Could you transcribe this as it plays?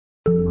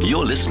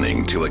You're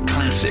listening to a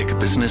classic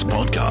business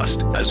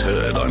podcast as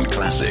heard on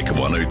Classic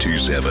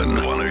 102.7.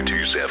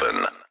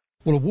 102.7.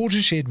 Well, a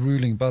watershed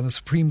ruling by the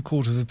Supreme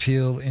Court of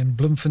Appeal in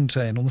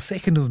Bloemfontein on the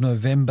 2nd of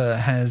November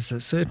has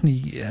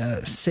certainly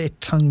set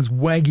tongues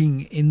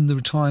wagging in the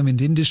retirement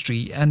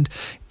industry, and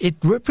it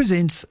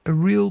represents a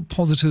real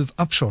positive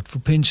upshot for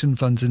pension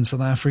funds in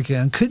South Africa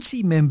and could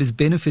see members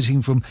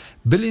benefiting from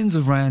billions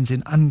of rands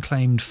in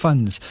unclaimed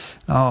funds.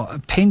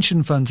 Now,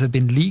 pension funds have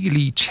been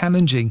legally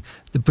challenging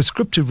the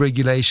prescriptive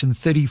regulation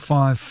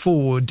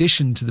 35(4)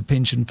 addition to the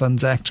Pension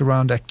Funds Act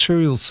around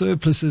actuarial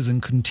surpluses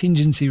and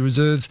contingency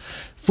reserves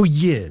for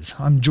years.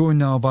 I'm joined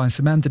now by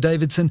Samantha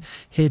Davidson,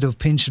 Head of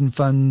Pension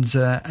Funds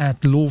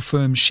at law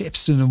firm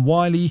Shepstone and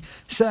Wiley.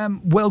 Sam,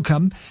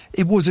 welcome.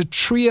 It was a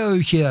trio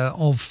here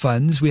of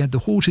funds. We had the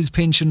Hortus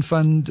Pension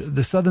Fund,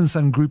 the Southern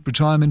Sun Group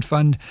Retirement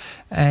Fund,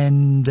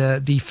 and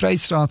the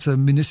Vrystaatse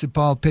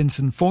Municipal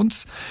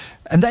Pensioenfonds.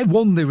 And they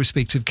won their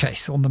respective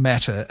case on the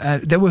matter.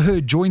 They were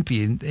heard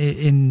jointly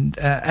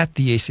at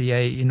the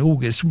SCA in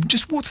August.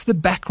 Just what's the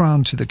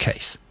background to the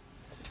case?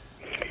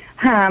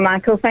 Hi,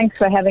 Michael. Thanks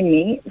for having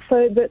me.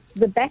 So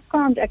the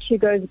background actually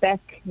goes back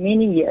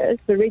many years.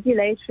 The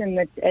regulation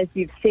that, as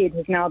you've said,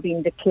 has now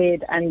been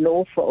declared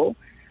unlawful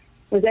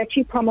was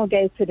actually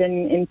promulgated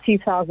in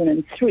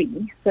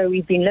 2003. So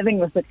we've been living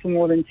with it for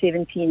more than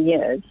 17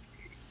 years.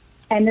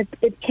 And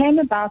it came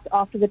about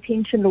after the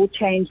pension law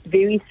changed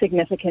very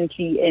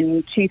significantly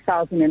in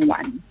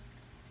 2001,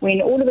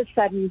 when all of a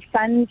sudden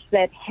funds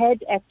that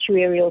had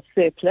actuarial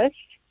surplus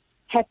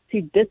had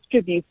to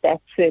distribute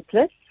that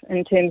surplus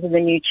in terms of the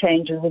new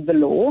changes of the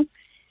law.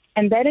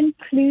 And that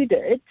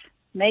included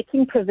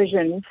making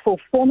provision for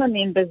former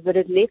members that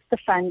had left the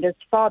fund as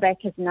far back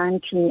as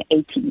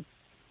 1980.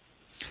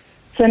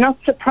 So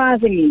not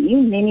surprisingly,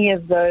 many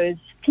of those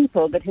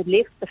people that had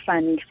left the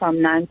fund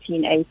from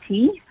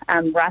 1980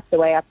 right the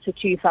way up to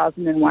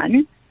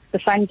 2001, the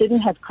fund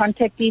didn't have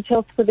contact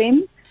details for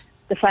them.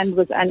 The fund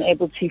was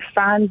unable to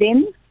find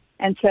them.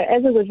 And so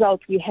as a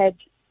result, we had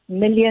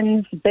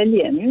millions,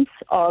 billions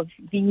of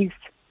these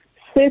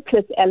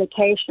surplus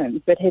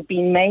allocations that had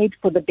been made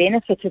for the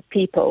benefit of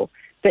people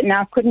that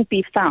now couldn't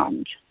be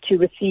found to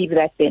receive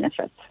that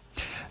benefit.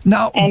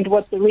 Now, and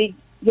what the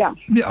Yeah,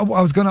 I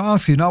was going to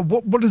ask you now,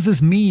 what does this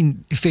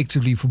mean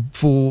effectively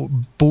for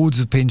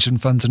boards of pension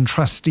funds and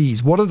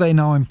trustees? What are they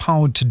now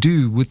empowered to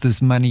do with this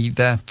money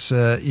that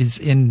is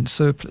in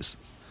surplus?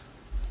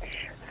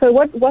 So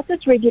what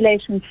this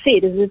regulation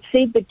said is it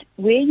said that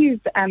where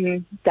you've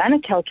done a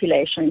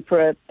calculation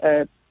for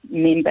a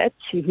member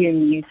to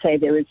whom you say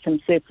there is some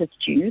surplus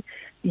due,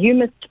 you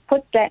must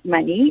put that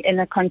money in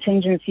a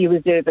contingency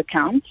reserve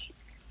account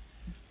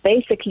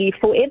basically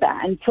forever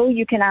until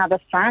you can either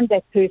find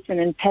that person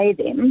and pay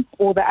them,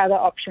 or the other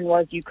option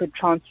was you could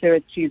transfer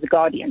it to the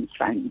Guardians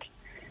Fund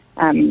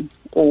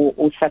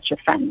or such a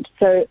fund.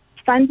 So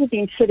funds have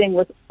been sitting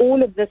with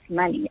all of this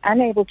money,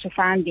 unable to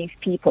find these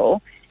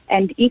people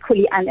and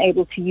equally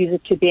unable to use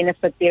it to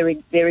benefit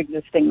their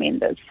existing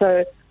members.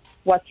 So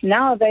what's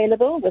now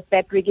available with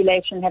that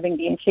regulation having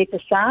been set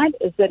aside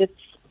is that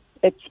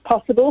it's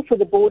possible for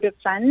the board of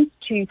funds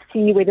to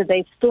see whether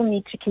they still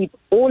need to keep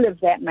all of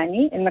that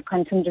money in the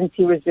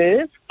contingency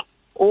reserve,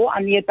 or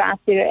on the advice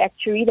of their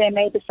actuary, they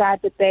may decide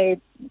that they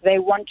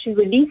want to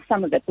release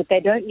some of it, but they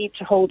don't need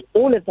to hold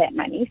all of that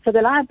money. So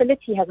the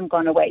liability hasn't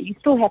gone away. You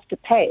still have to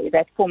pay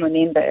that former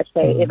member if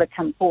they ever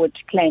come forward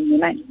to claim their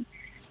money.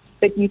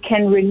 But you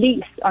can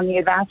release, on the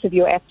advice of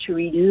your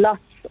actuary,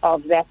 lots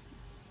of that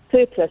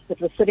surplus that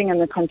was sitting in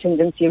the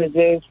contingency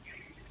reserve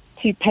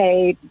to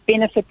pay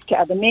benefits to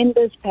other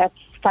members, perhaps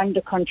fund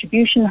a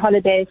contribution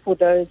holiday for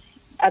those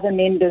other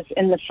members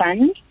in the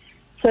fund.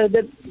 So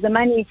the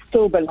money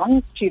still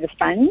belongs to the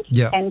fund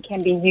and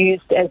can be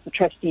used as the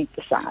trustees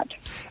decide.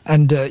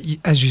 And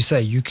as you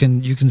say, you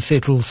can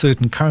settle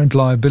certain current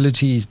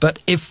liabilities. But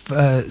if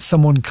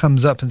someone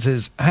comes up and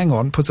says, hang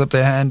on, puts up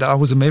their hand, I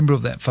was a member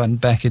of that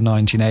fund back in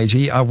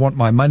 1980, I want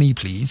my money,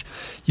 please,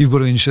 you've got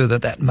to ensure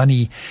that that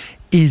money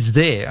is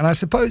there. And I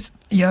suppose,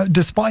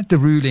 despite the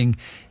ruling,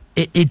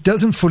 it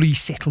doesn't fully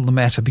settle the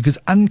matter because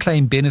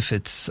unclaimed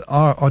benefits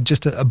are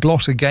just a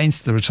blot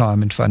against the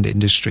retirement fund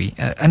industry.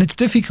 And it's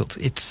difficult.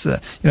 It's,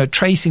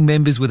 tracing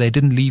members where they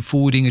didn't leave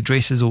forwarding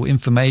addresses or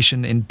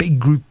information in big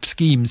group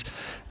schemes.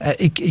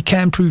 It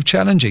can prove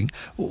challenging.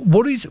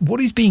 What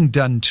is being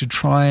done to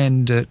try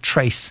and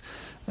trace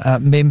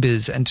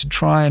members and to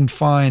try and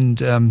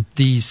find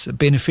these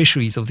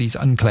beneficiaries of these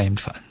unclaimed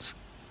funds?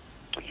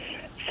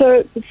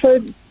 So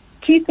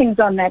two things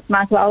on that,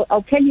 Michael.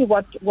 I'll tell you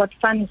what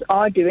funds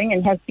are doing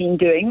and have been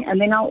doing, and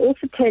then I'll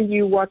also tell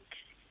you what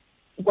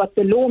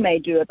the law may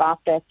do about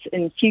that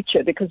in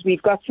future, because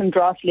we've got some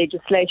draft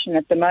legislation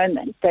at the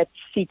moment that's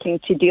seeking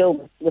to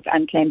deal with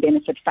unclaimed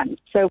benefit funds.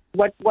 So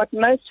what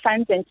most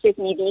funds, and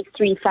certainly these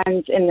three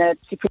funds in the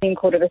Supreme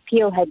Court of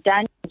Appeal, had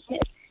done is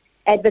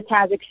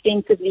advertise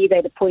extensively.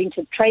 They'd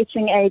appointed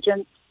tracing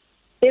agents.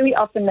 very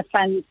often the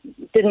funds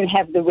didn't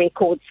have the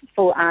records,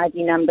 full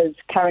ID numbers,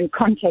 current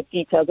contact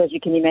details, as you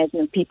can imagine,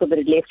 of people that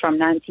had left from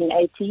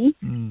 1980.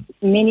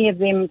 Many of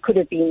them could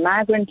have been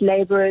migrant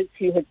labourers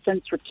who had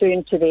since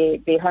returned to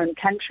their home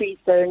country.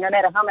 So no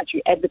matter how much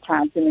you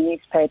advertised in the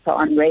newspaper,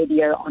 on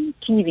radio, on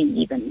TV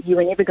even, you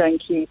were never going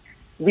to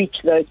reach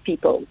those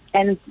people.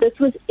 And this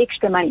was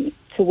extra money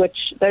to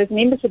which those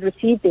members had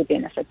received their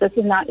benefit. This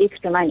is now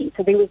extra money.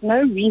 So there was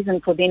no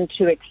reason for them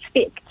to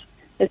expect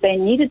that they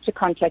needed to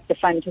contact the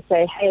fund to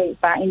say, hey,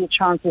 by any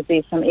chance is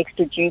there some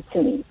extra due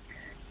to me?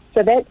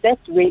 So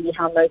that's really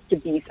how most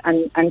of these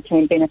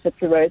unclaimed benefits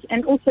arose.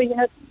 And also,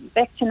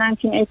 back to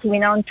 1980, we're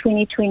now in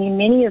 2020,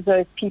 many of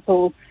those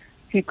people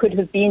who could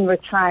have been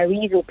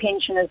retirees or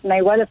pensioners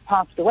may well have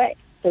passed away.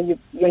 So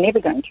you're never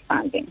going to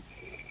find them.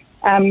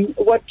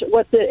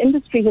 What the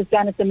industry has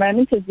done at the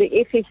moment is the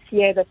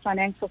FSCA, the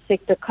Financial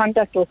Sector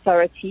Conduct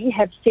Authority,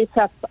 have set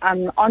up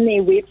on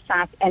their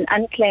website an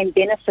unclaimed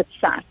benefits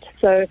site.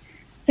 So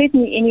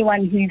certainly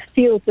anyone who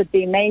feels that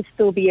there may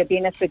still be a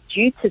benefit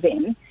due to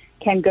them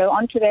can go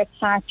onto that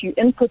site. You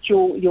input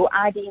your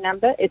ID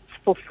number. It's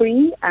for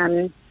free.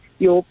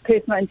 Your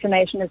personal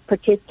information is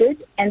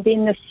protected. And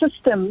then the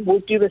system will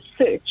do a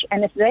search.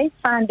 And if they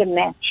find a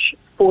match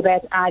for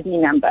that ID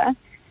number,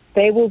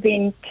 they will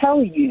then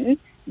tell you,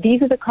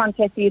 these are the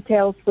contact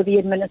details for the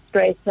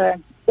administrator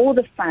or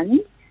the fund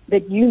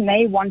that you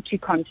may want to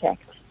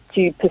contact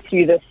to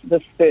pursue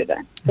this further.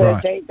 So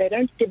Right. they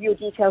don't give your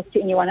details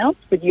to anyone else,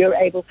 but you're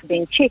able to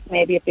then check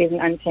maybe if there's an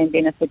unclaimed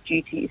benefit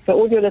due to you. So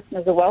all your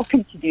listeners are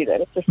welcome to do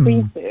that. It's a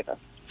free service.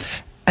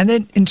 And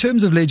then, in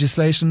terms of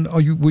legislation,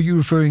 were you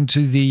referring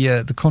to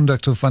the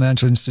Conduct of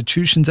Financial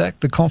Institutions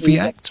Act, the COFI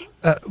Act?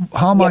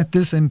 How might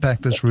this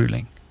impact this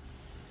ruling?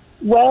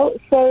 Well,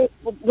 so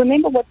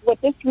remember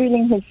what this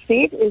ruling has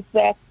said is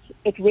that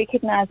it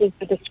recognises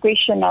the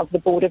discretion of the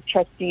Board of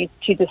Trustees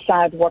to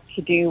decide what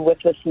to do with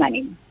this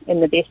money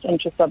in the best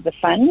interest of the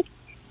fund.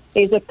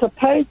 There's a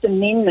proposed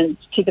amendment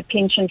to the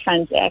Pension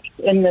Funds Act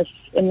in this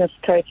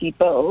COTI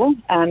bill,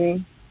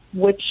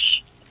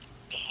 which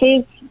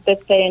says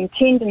that they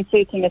intend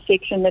inserting a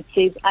section that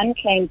says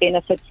unclaimed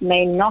benefits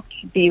may not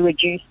be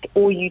reduced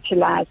or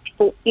utilised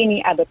for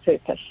any other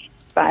purpose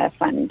by a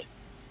fund.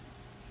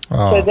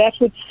 So that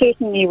would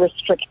certainly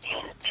restrict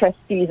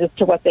trustees as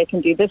to what they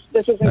can do. This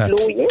isn't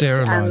law yet.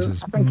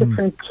 Sterilises. I think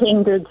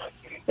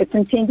it's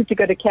intended to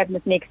go to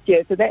Cabinet next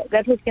year. So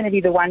that was going to be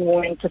the one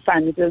warning to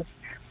funds is,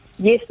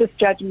 yes, this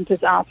judgment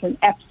is out and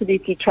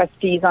absolutely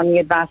trustees on the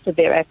advice of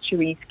their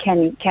actuaries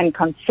can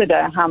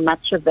consider how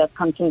much of that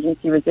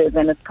contingency reserve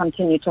they must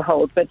continue to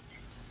hold. But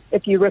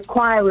if you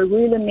require a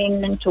rule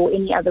amendment or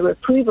any other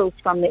approvals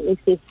from the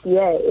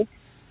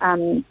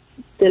FSCA,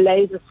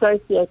 delays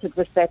associated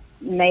with that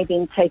may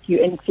then take you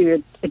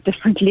into a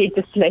different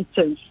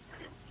legislative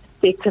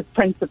set of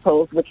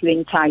principles which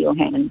then tie your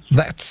hands.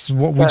 That's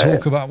what we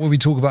talk about when we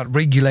talk about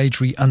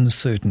regulatory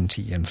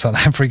uncertainty in South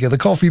Africa. The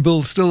COFI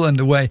bill still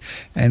underway,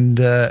 and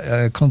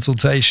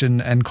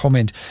consultation and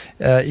comment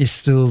is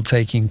still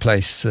taking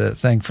place,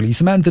 thankfully.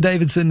 Samantha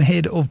Davidson,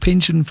 head of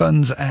pension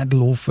funds at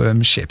law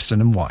firm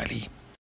Shepstone & Wiley.